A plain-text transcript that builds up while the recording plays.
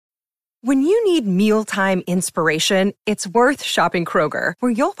When you need mealtime inspiration, it's worth shopping Kroger,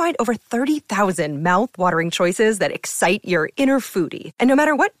 where you'll find over 30,000 mouth-watering choices that excite your inner foodie. And no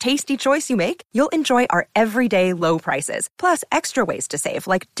matter what tasty choice you make, you'll enjoy our everyday low prices, plus extra ways to save,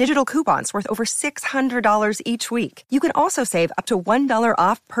 like digital coupons worth over $600 each week. You can also save up to $1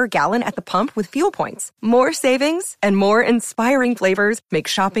 off per gallon at the pump with fuel points. More savings and more inspiring flavors make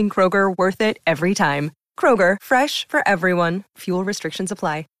shopping Kroger worth it every time. Kroger, fresh for everyone. Fuel restrictions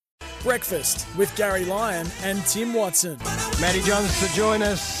apply. Breakfast with Gary Lyon and Tim Watson. Matty Johns to join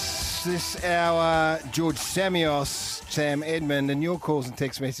us this hour. George Samios, Sam Edmund, and your calls and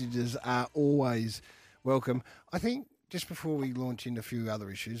text messages are always welcome. I think just before we launch into a few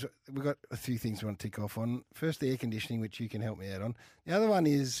other issues, we've got a few things we want to tick off on. First, the air conditioning, which you can help me out on. The other one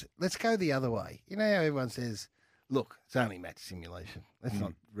is, let's go the other way. You know how everyone says, look, it's only match simulation. Let's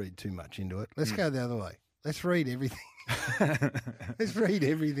not read too much into it. Let's go the other way. Let's read everything. Let's read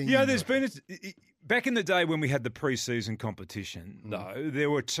everything. Yeah, there's been back in the day when we had the pre-season competition, though, there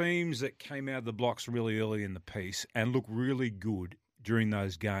were teams that came out of the blocks really early in the piece and looked really good during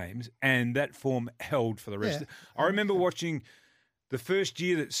those games, and that form held for the rest. I remember watching the first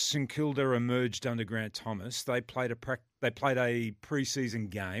year that St Kilda emerged under Grant Thomas. They played a pre-season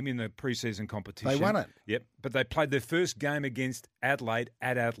game in the pre-season competition. They won it. Yep, but they played their first game against Adelaide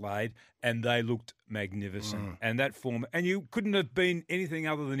at Adelaide, and they looked magnificent. And that form, and you couldn't have been anything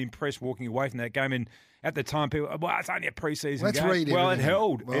other than impressed walking away from that game. And at the time, people, well, it's only a pre-season game. Read well, everything. it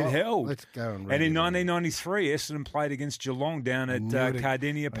held. Well, it held. Let's go and read And in everything. 1993, Essendon played against Geelong down at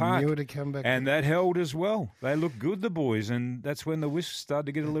Cardinia Park. I knew it had come back. And that held as well. They looked good, the boys, and that's when the Wisps started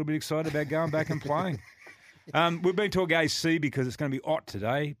to get a little bit excited about going back and playing. We've been talking AC because it's going to be hot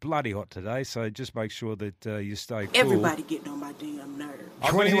today, bloody hot today, so just make sure that you stay cool. Everybody getting on my damn nerve.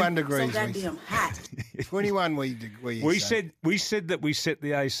 21 degrees. So goddamn hot. 21 we said that we set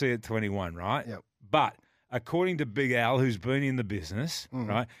the AC at 21, right? Yep. But according to Big Al, who's been in the business,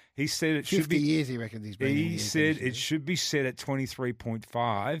 right, he said it should be 50 years, he reckons he's been in the He said it should be set at 23.5.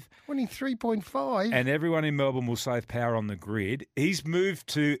 23.5? And everyone in Melbourne will save power on the grid. He's moved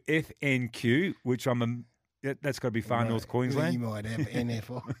to FNQ, which that's got to be far north Queensland. You might have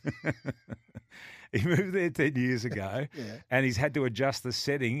NFI. He moved there 10 years ago, and he's had to adjust the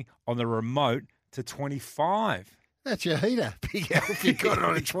setting on the remote to 25. That's your heater, Big Al. If you got it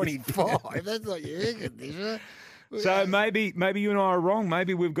on a 25, that's not your air conditioner. So maybe you and I are wrong.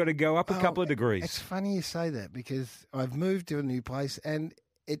 Maybe we've got to go up a couple of degrees. It's funny you say that because I've moved to a new place, and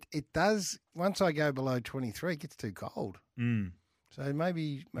it does, once I go below 23, it gets too cold. So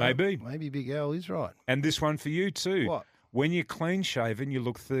maybe Big Al is right. And this one for you too. What? When you're clean shaven, you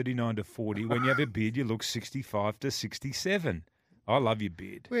look 39 to 40. When you have a beard, you look 65 to 67. I love your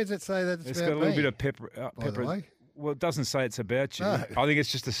beard. Where does it say that It's about got a little me? bit of pepper. By the way? Well, it doesn't say it's about you. No. I think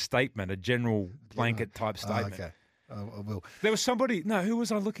it's just a statement, a general blanket type statement. Okay. I will. There was somebody. No, who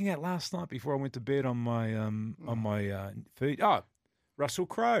was I looking at last night before I went to bed on my feed? Oh, Russell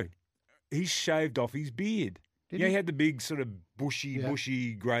Crowe. He shaved off his beard. He had the big sort of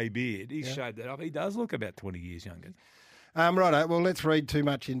bushy grey beard. He shaved that off. He does look about 20 years younger. Righto. Well, let's read too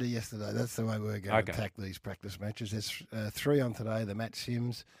much into yesterday. That's the way we're going to attack these practice matches. There's 3 on today. The Matt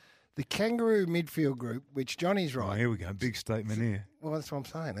Sims, the Kangaroo midfield group, which Johnny's right. Oh, here we go. Big statement here. Well, that's what I'm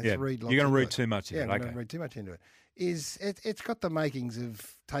saying. Let's read. You're going to read too much into it. I'm going to read too much into it. It's got the makings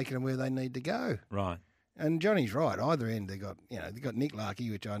of taking them where they need to go. Right. And Johnny's right. Either end, they got Nick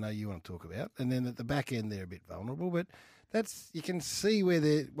Larkey, which I know you want to talk about, and then at the back end they're a bit vulnerable. But you can see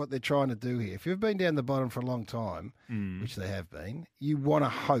what they're trying to do here. If you've been down the bottom for a long time, which they have been, you want to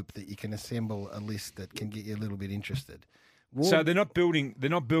hope that you can assemble a list that can get you a little bit interested. So they're not building. They're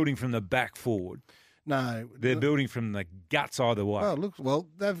not building from the back forward. No, they're building from the guts either way. Well,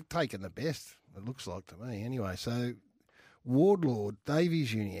 they've taken the best. It looks like to me, anyway. So. Wardlord,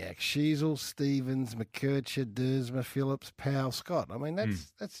 Davies, Uniacke, Sheasel, Stevens, McKercher, Dersma, Phillips, Powell, Scott. I mean,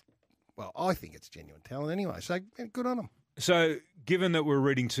 that's well, I think it's genuine talent anyway. So good on them. So, given that we're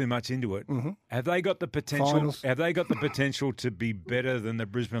reading too much into it, have they got the potential? Finals. Have they got the potential to be better than the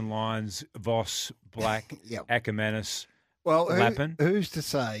Brisbane Lions, Voss, Black, Ackermanis, Lappin? Who's to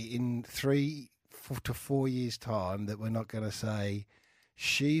say in 3 to 4 years' time that we're not going to say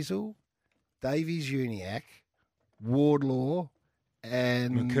Sheasel, Davies, Uniacke, Wardlaw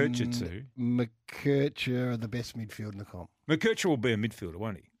and McKercher too. McKercher are the best midfield in the comp. McKercher will be a midfielder,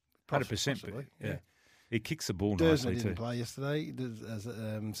 won't he? 100%. Possibly, yeah. He kicks the ball Dersma nicely didn't too. play yesterday,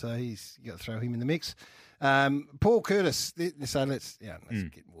 so he's got to throw him in the mix. Paul Curtis. So let's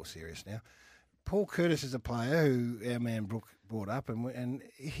get more serious now. Paul Curtis is a player who our man Brooke brought up, and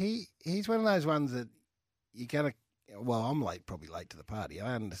he's one of those ones that you're going to well, I'm probably late to the party.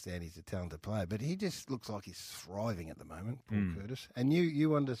 I understand he's a talented player, but he just looks like he's thriving at the moment, Paul Curtis. And you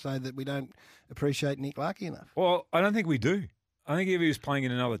wanted to say that we don't appreciate Nick Larkey enough. Well, I don't think we do. I think if he was playing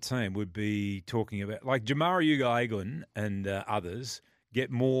in another team, we'd be talking about, like Jamara Ugo-Aglin and others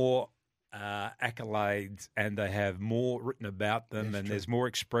get more accolades and they have more written about them there's more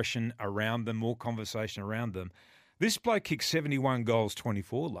expression around them, more conversation around them. This bloke kicked 71 goals,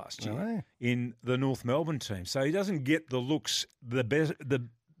 24 last year in the North Melbourne team. So he doesn't get the looks,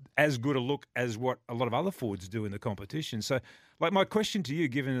 as good a look as what a lot of other forwards do in the competition. So, like, my question to you,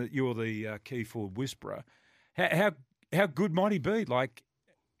 given that you're the key forward whisperer, how good might he be? Like,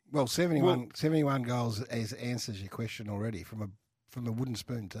 well, 71 goals answers your question already from the Wooden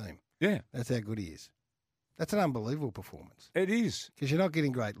Spoon team. Yeah, that's how good he is. That's an unbelievable performance. It is. Because you're not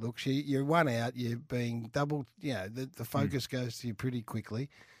getting great looks. You're one out. You're being doubled. The focus goes to you pretty quickly.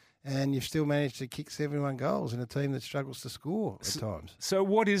 And you've still managed to kick 71 goals in a team that struggles to score at times. So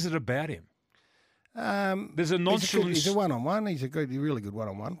what is it about him? There's a nonchalance. He's a one-on-one. He's a really good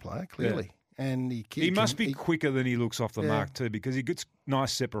one-on-one player, clearly. Yeah. And he must be quicker than he looks off the mark too, because he gets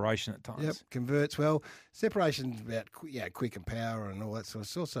nice separation at times. Yep, converts well. Separation's about quick and power and all that sort of.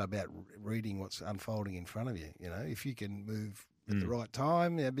 It's also about reading what's unfolding in front of you. You know, if you can move at the right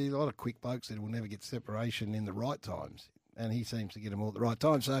time, there'll be a lot of quick blokes that will never get separation in the right times, and he seems to get them all at the right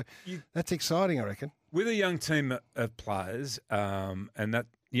time. So that's exciting, I reckon. With a young team of players, and that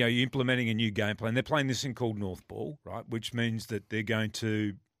you're implementing a new game plan. They're playing this thing called North Ball, right? Which means that they're going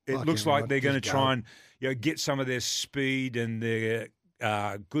to. It looks like they're going to try and get some of their speed and their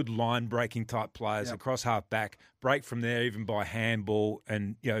good line breaking type players across half back, break from there even by handball,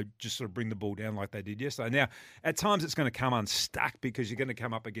 and just sort of bring the ball down like they did yesterday. Now, at times it's going to come unstuck because you're going to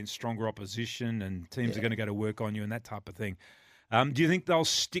come up against stronger opposition and teams are going to go to work on you and that type of thing. Do you think they'll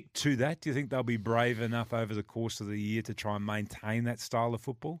stick to that? Do you think they'll be brave enough over the course of the year to try and maintain that style of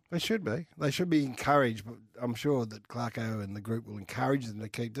football? They should be. They should be encouraged. But I'm sure that Clarko and the group will encourage them to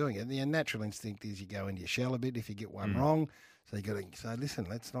keep doing it. And the natural instinct is you go into your shell a bit if you get one wrong. So you got to say, listen,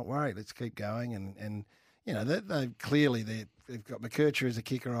 let's not worry. Let's keep going. And they've got McKercher as a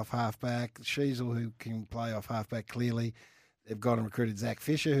kicker off half-back, Sheasel who can play off half-back clearly. They've gone and recruited Zach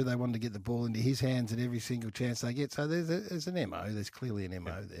Fisher, who they wanted to get the ball into his hands at every single chance they get. So there's an MO. There's clearly an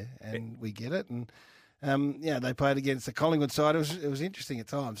MO there, and we get it. And they played against the Collingwood side. It was interesting at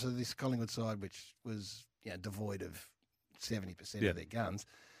times. So this Collingwood side, which was devoid of 70% of their guns.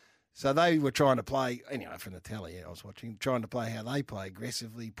 So they were trying to play, anyway, from the telly I was watching, trying to play how they play,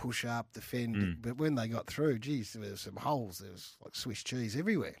 aggressively, push up, defend. But when they got through, geez, there was some holes. There was like Swiss cheese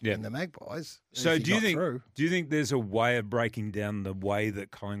everywhere in the Magpies. So do you think there's a way of breaking down the way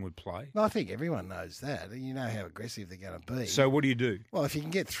that Collingwood play? Well, I think everyone knows that. You know how aggressive they're going to be. So what do you do? Well, if you can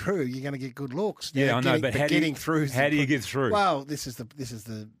get through, you're going to get good looks. Yeah, I know, but how do you get through? Well, this is the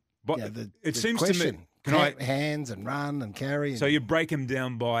seems question. to me. Hands and run and carry. So you break them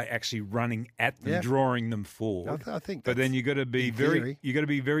down by actually running at them, drawing them forward. I think. But then you got to be very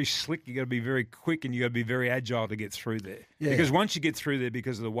slick. You got to be very quick, and you got to be very agile to get through there. Yeah. Because once you get through there,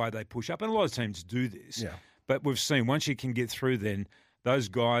 because of the way they push up, and a lot of teams do this. Yeah. But we've seen once you can get through, then those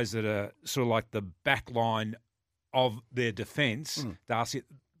guys that are sort of like the back line of their defence, Darcy,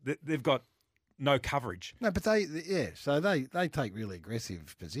 they've got no coverage. No, but they take really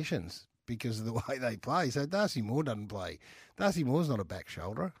aggressive positions because of the way they play. So Darcy Moore doesn't play. Darcy Moore's not a back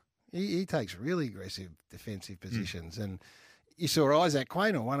shoulderer. He takes really aggressive defensive positions. And you saw Isaac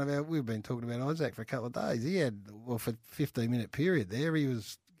Quaynor, we've been talking about Isaac for a couple of days. He had, for a 15-minute period there, he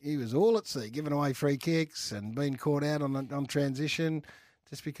was all at sea, giving away free kicks and being caught out on transition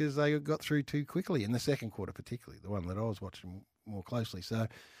just because they got through too quickly in the second quarter, particularly, the one that I was watching more closely. So,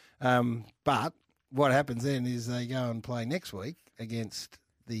 but what happens then is they go and play next week against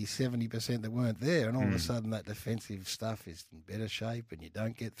the 70% that weren't there, and all of a sudden that defensive stuff is in better shape and you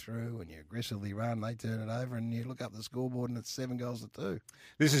don't get through and you aggressively run, they turn it over and you look up the scoreboard and it's 7-2.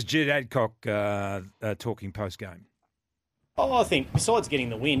 This is Jed Adcock talking post-game. Oh, I think besides getting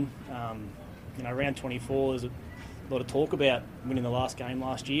the win, round 24, there's a lot of talk about winning the last game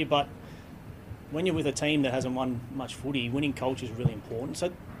last year, but when you're with a team that hasn't won much footy, winning culture is really important.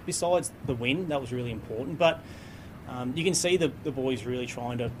 So besides the win, that was really important, but you can see the boys really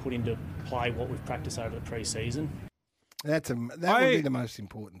trying to put into play what we've practiced over the pre-season. That would be the most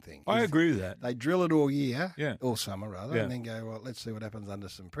important thing. I agree with that. They drill it all year, all summer rather, and then go, well, let's see what happens under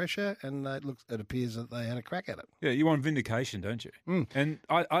some pressure, and it appears that they had a crack at it. Yeah, you want vindication, don't you? And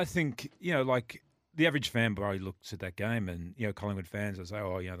I think, like the average fan probably looks at that game and, Collingwood fans will say,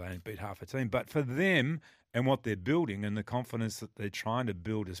 they only beat half a team. But for them and what they're building and the confidence that they're trying to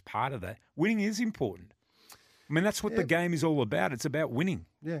build as part of that, winning is important. I mean, that's what the game is all about. It's about winning.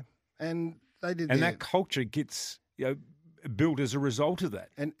 Yeah, and they did, and that culture gets built as a result of that.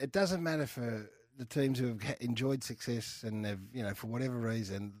 And it doesn't matter for the teams who have enjoyed success and they've, for whatever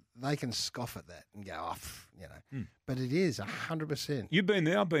reason, they can scoff at that and go, But it is 100%. You've been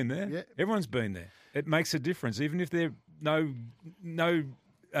there. I've been there. Yeah. Everyone's been there. It makes a difference, even if they're no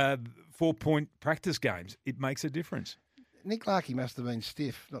 4-point practice games. It makes a difference. Nick Larkey must have been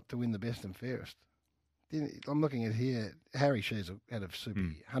stiff not to win the best and fairest. I'm looking at here. Harry Shears had a super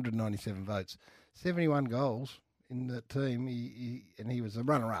 197 votes, 71 goals in the team. He was the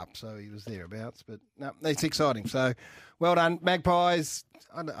runner-up, so he was thereabouts. But no, it's exciting. So, well done, Magpies.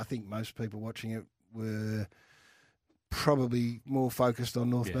 I think most people watching it were probably more focused on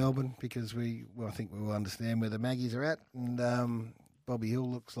North Melbourne because I think we all understand where the Maggies are at, and Bobby Hill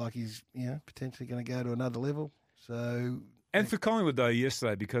looks like he's potentially going to go to another level. So. And for Collingwood, though,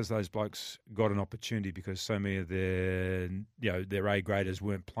 yesterday, because those blokes got an opportunity because so many of their A-graders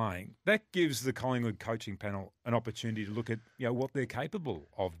weren't playing, that gives the Collingwood coaching panel an opportunity to look at, what they're capable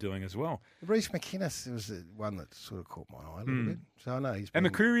of doing as well. Reece McInnes was the one that sort of caught my eye a little bit. So I know he's And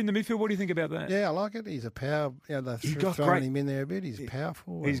McCreery in the midfield, what do you think about that? Yeah, I like it. He's a power. They've thrown him in there a bit. He's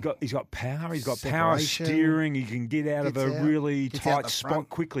powerful. He's got power. He's got power steering. He can get out of a really tight spot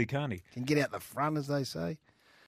quickly, can't he? Can get out the front, as they say.